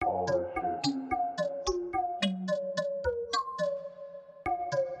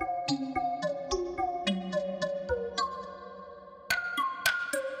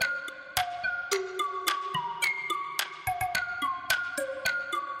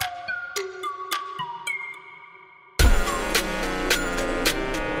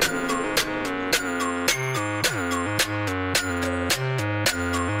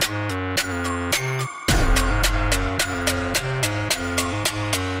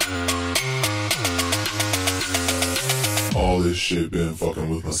this shit been fucking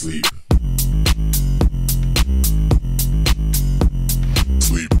with my sleep.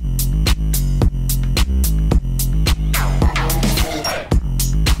 Sleep.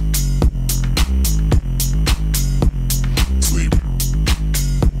 Sleep.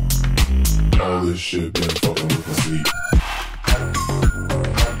 All this shit been fucking with my sleep.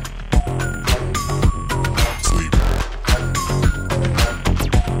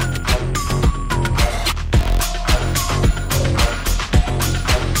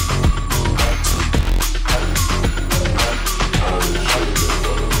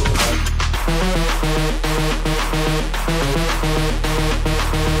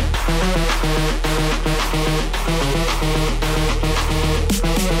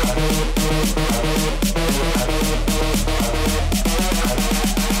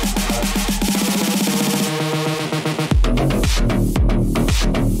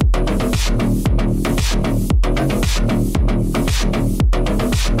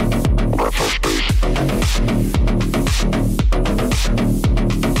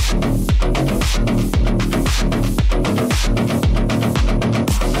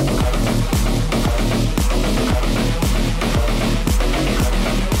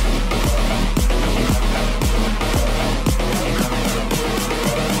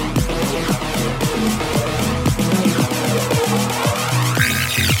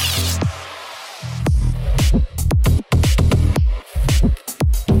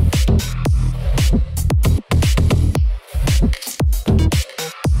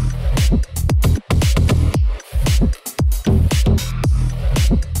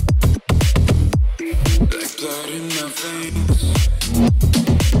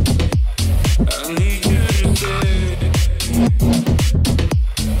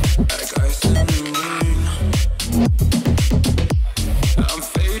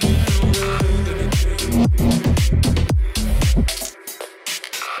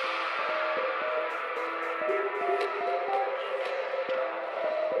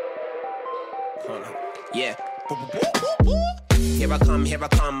 Yeah. Here I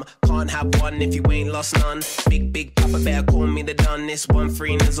come. Can't have one if you ain't lost none. Big Papa Bear, call me the Don. This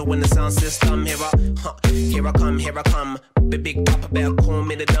 1-3 nizzle in the sound system. Here I come. Big Papa Bear, call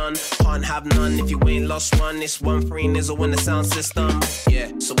me the Don. Can't have none if you ain't lost one. This 1-3 nizzle in the sound system. Yeah,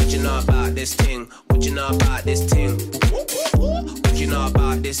 so what you know about this thing? What you know about this thing? What you know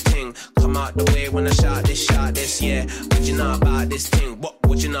about this thing? Come out the way when I shout this, yeah. What you know about this thing?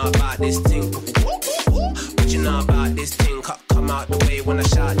 What you know about this thing? What you know about this thing? Come out the way when I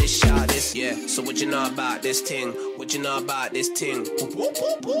shout this, yeah. So what you know about this thing? What you know about this thing?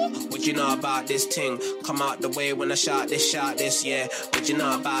 What you know about this thing? Come out the way when I shout this, yeah. What you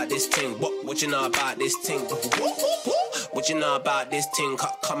know about this thing? What you know about this thing? What you know about this thing?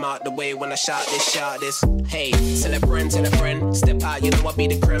 Come out the way when I shout this. Hey, tell a friend, step out, you know I be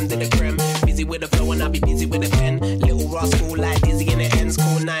the creme to the creme. Busy with the flow and I be busy with the pen. Little rascal like Dizzy in the ends.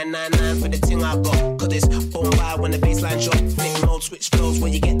 Call 999 for the thing I got. Cause it's boom by when the baseline drop. Flick mode, switch flows,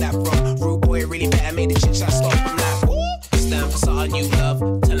 where you get that from? Rude boy really better, made the chit chat stop. I'm like, woo! Stand for something you love.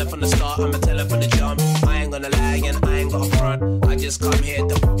 Tell her from the start, I'ma tell her from the jump. I ain't gonna lie and I ain't got a front. I just come here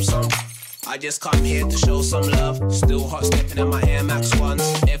to pop some. I just come here to show some love. Still hot stepping in my Air Max ones.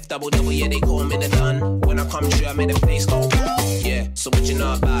 F-double, yeah, they call me the Don. When I come through, I made the place go. Yeah, so what you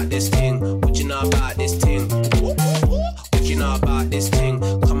know about this thing? What you know about this thing? What you know about this thing?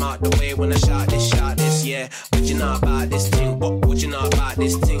 Come out the way when I shout this, yeah. What you know about this thing? What you know about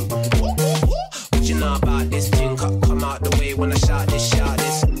this thing? What you know about this thing? Come out the way when I shout this.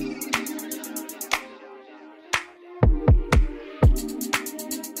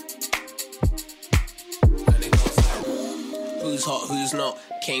 Who's hot, who's not?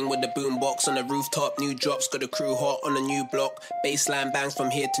 Came with the boombox on the rooftop. New drops, got the crew hot on a new block. Baseline bangs from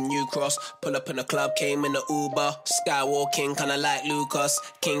here to New Cross. Pull up in the club, came in the Uber. Skywalking, kinda like Lucas.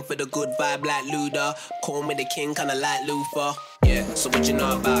 King for the good vibe like Luda. Call me the king, kinda like Luther. Yeah, so what you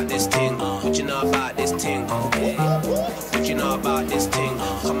know about this thing? What you know about this thing? What you know about this thing?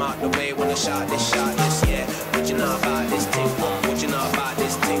 Come out the way when I shout this, yeah. What you know about this thing? What you know about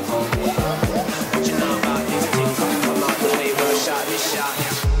this thing? What you know about this thing? Come out the way when I shout this, yeah.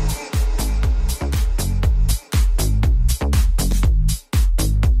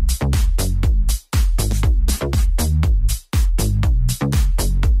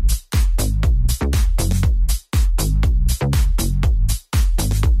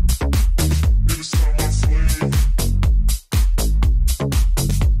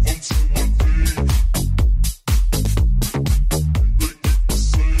 Until my day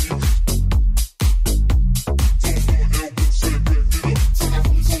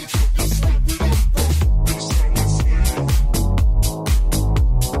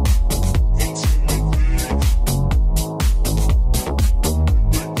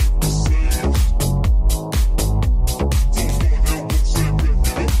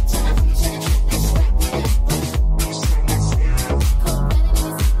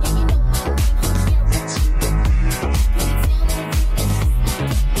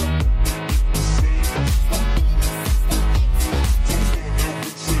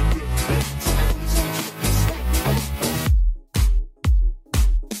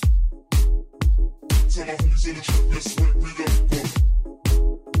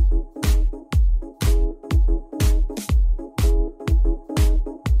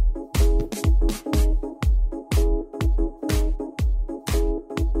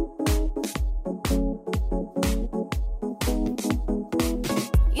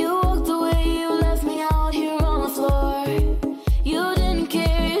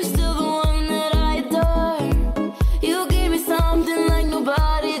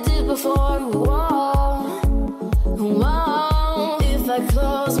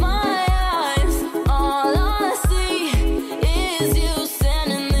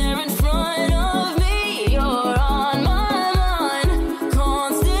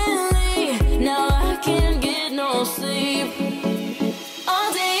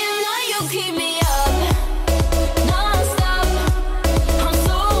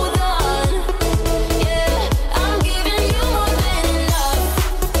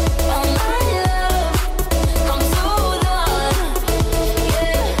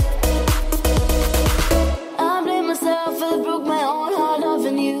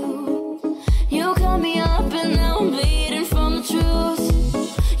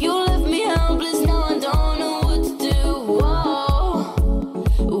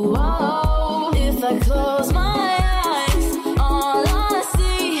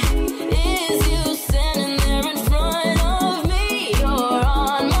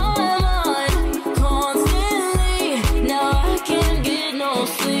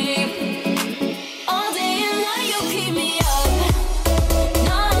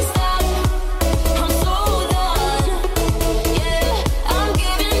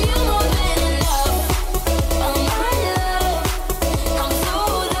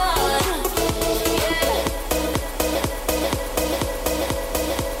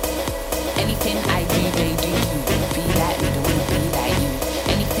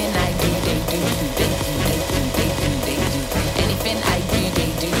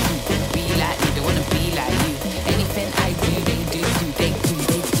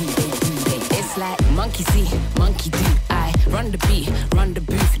monkey see, monkey do. I run the beat, run the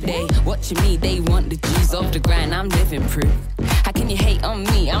booth. They watching me, they want the juice off the grind. I'm living proof. How can you hate on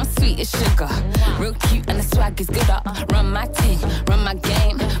me? I'm sweet as sugar, real cute and the swag is good up. Run my team, run my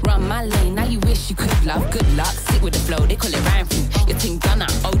game, run my lane. Now you wish you could love. Good luck, sit with the flow. They call it rhyme flu. Your thing done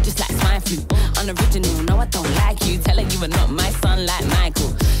up, oh just like swine flu. Unoriginal, no I don't like you. Telling you are not my son like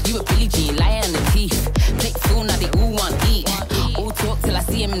Michael. You a Billie Jean, lie on the teeth. Play fool, now they all want eat. All talk till I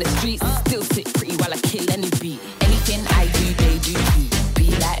see him in the streets. Still sit pretty while I kill any beat. Anything I do, they do too.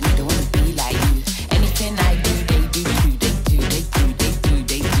 Be like me, don't wanna be like you. Anything I do, they do too. They do, they do, they do,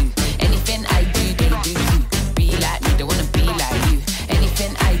 they do. Anything I do, they do too. Be like me, don't wanna be like you.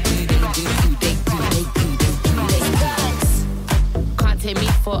 Anything I do, they do too. They do, they do, they do, they do. Can't take me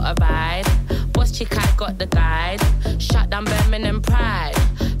for a ride. Boss chick, I got the guide. Shut down Birmingham Pride.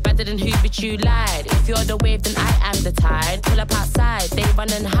 Better than who, but you lied. If you're the wave, then I am the tide. Pull up outside, they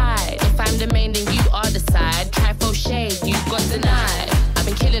run and hide. If I'm the main, then you are the side. Try throw shade, you got denied. I've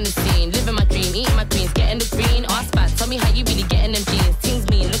been killing the scene, living my dream, eating my greens, getting the green. Ask back, tell me how you really getting them jeans. Things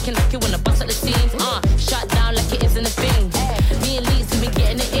mean, looking like you wanna bust at the seams. Shut down like it isn't a thing. Me and Leeds, we been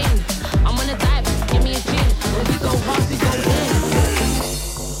getting it in. I'm on a dive, give me a gin. When we go hard, we go in.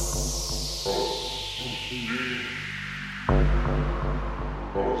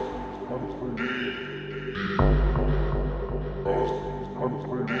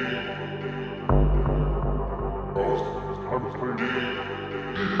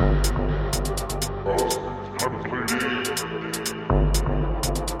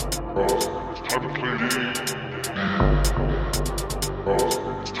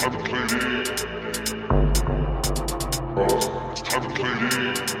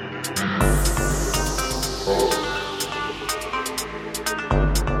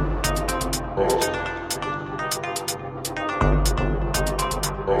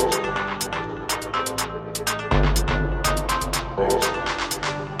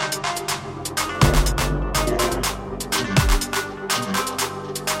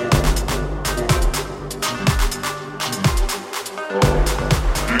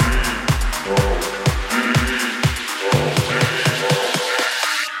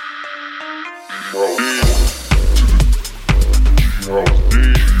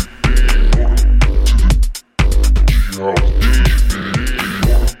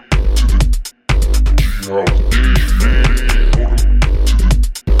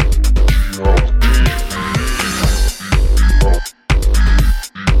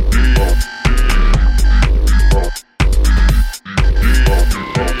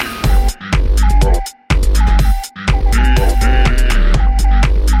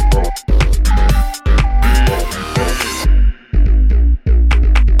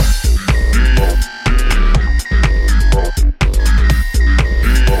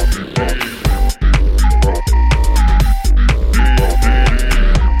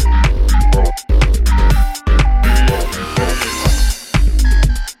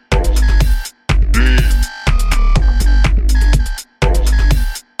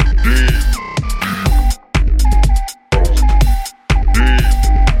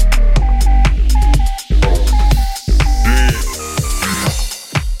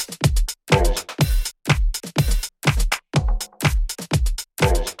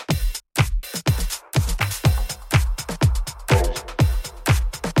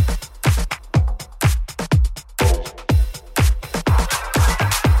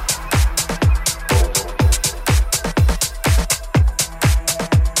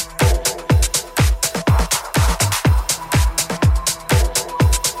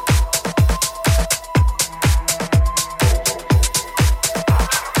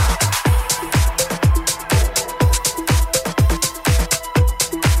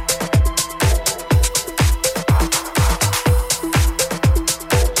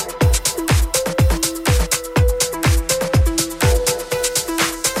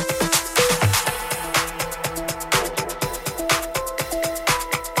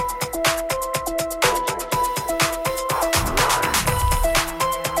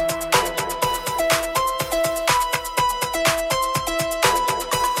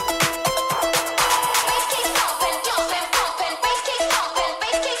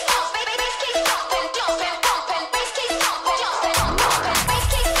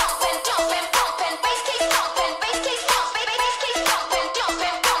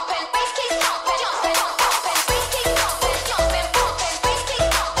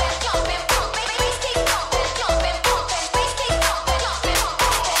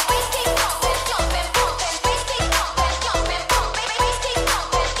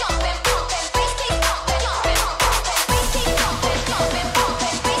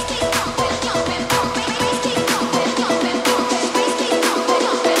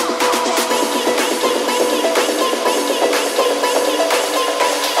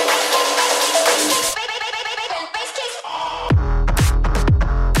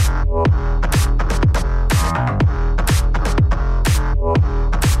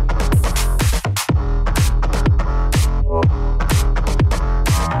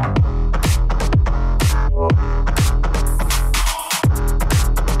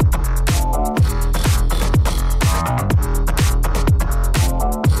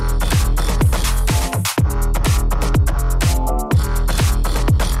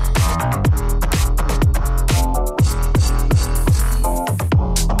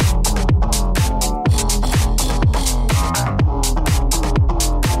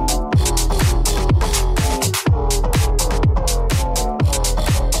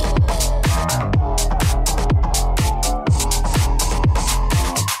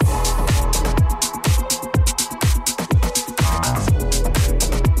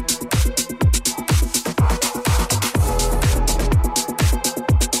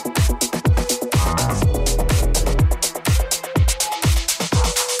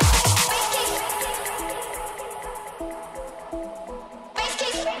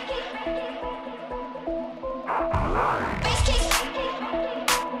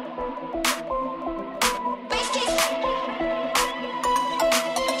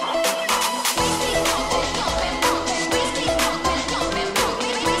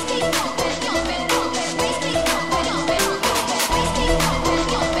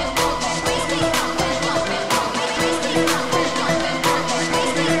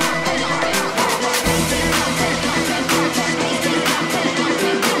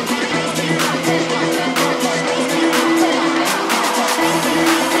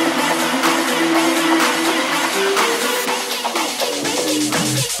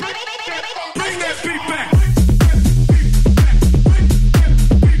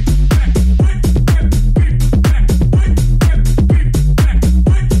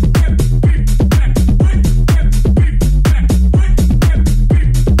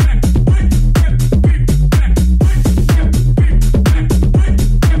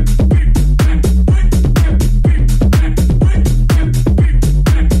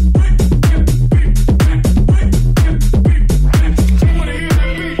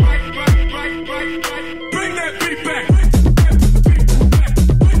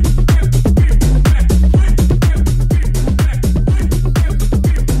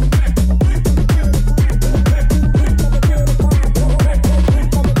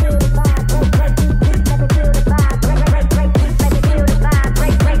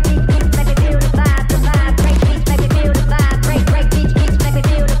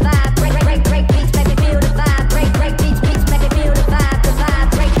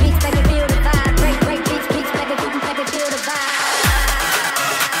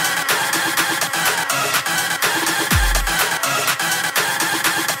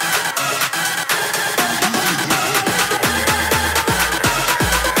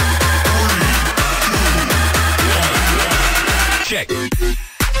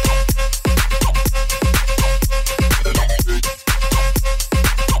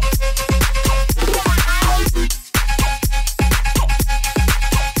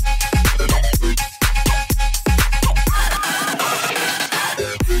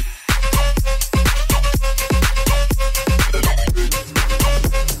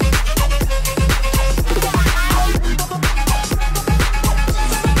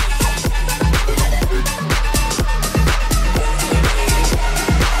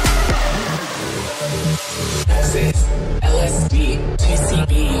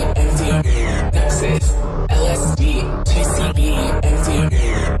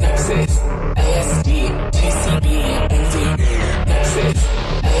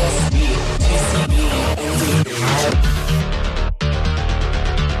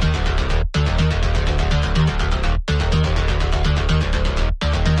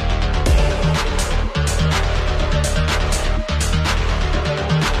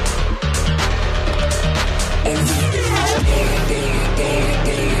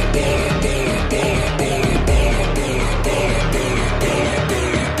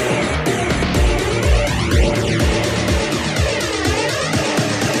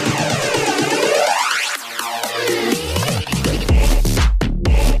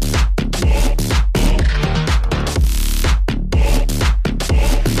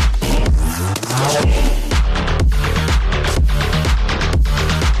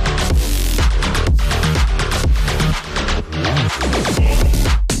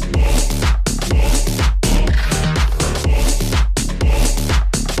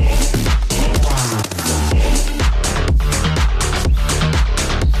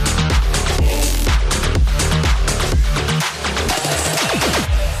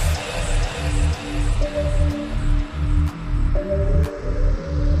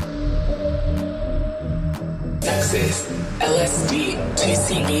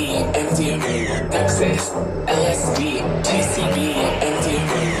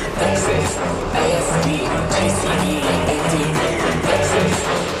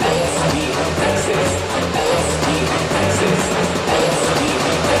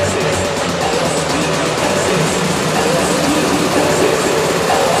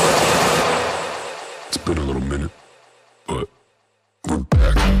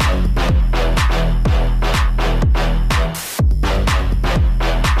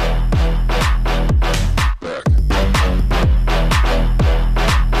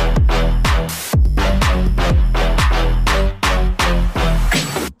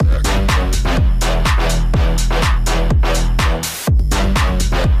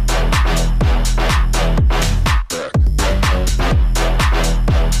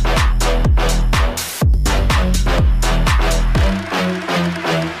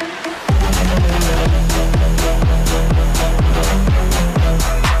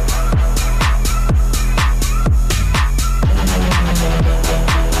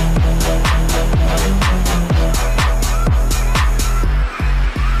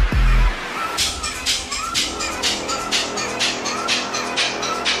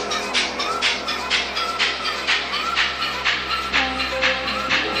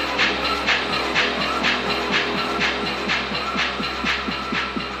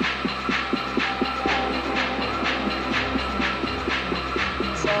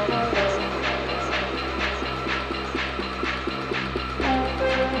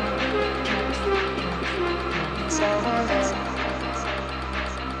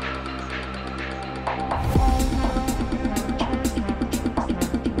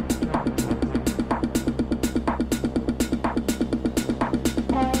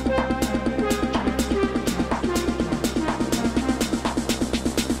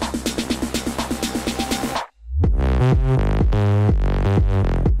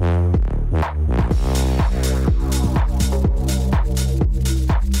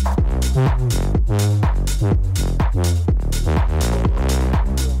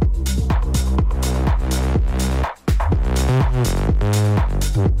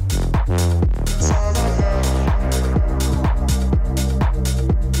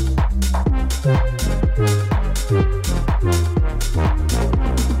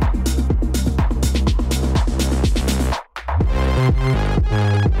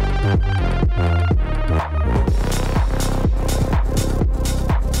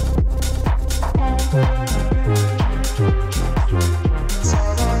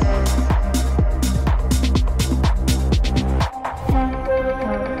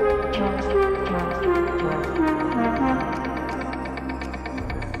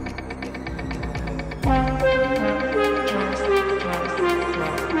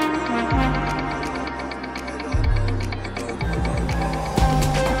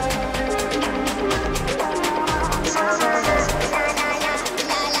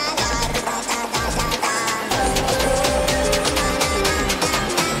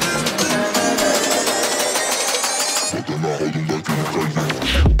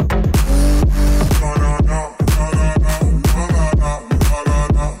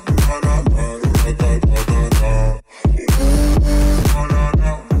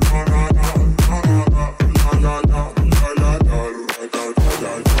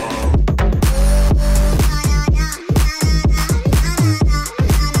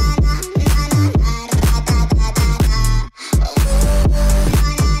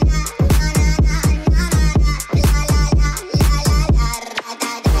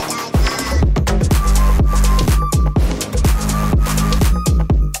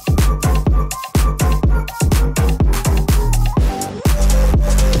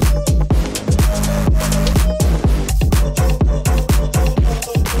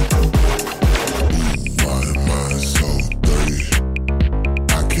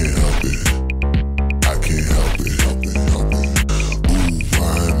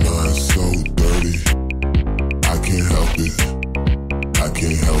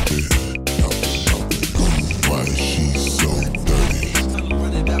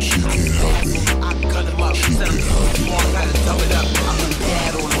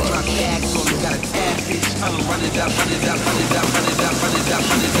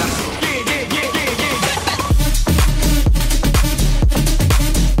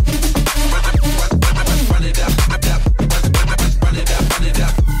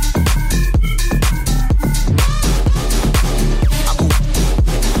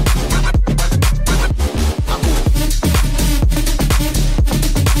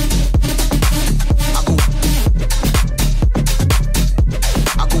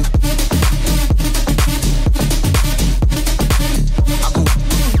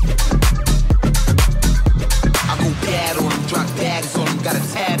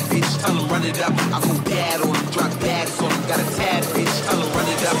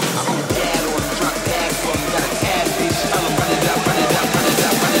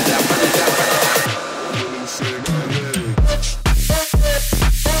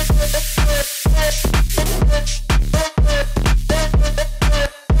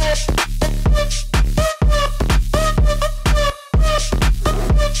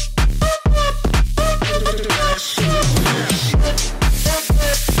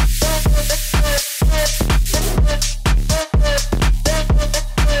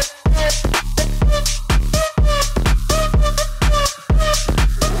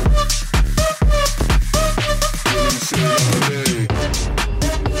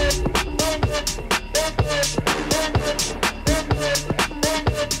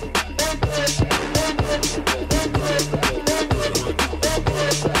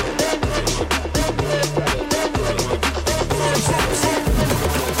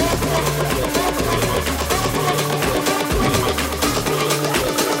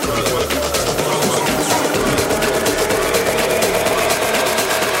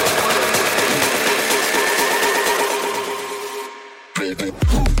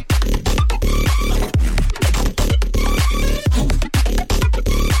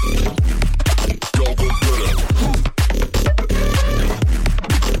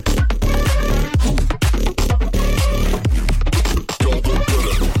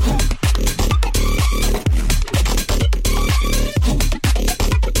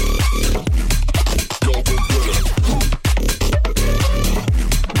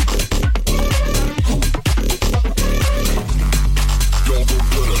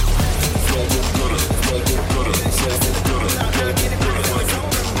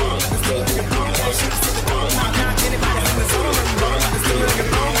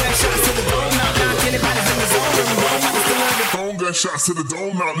 Shots to the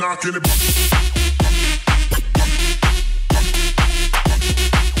dome, not knocking it.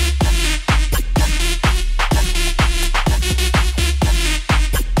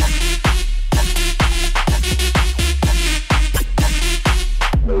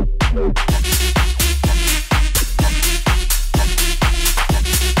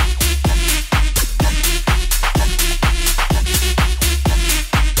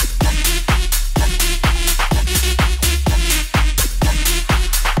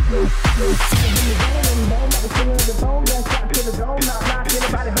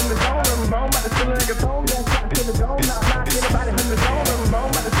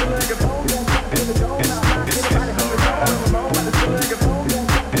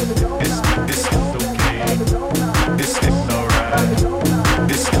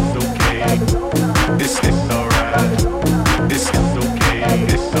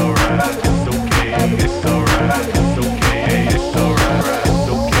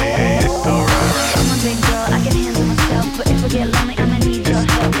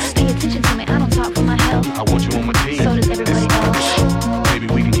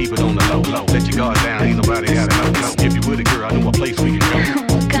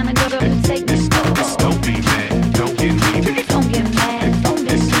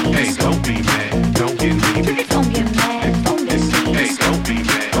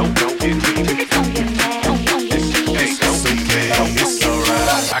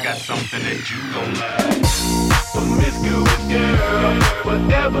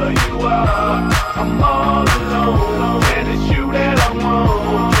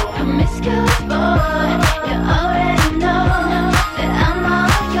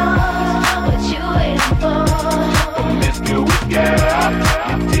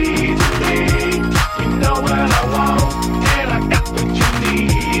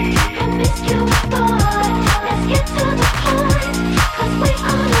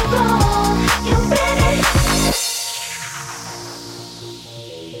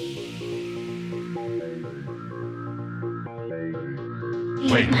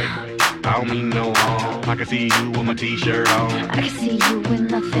 Wait, I don't mean no harm. I can see you with my t-shirt on. I can see you with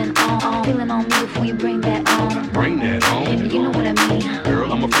nothing on. Feeling on me before you bring that on. Bring that on. You know what I mean.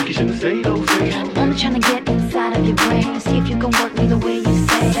 Girl, I'm a freak, you shouldn't say those things. Only trying to get inside your brain and see if you can work me the way you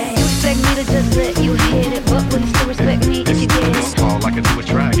say. You expect me to just let you hit it, but will you still respect me if you get it? Call like I do a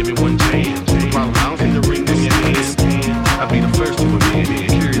try, give me one chance. While bouncing the ring in your hand, I'll be the first to admit it.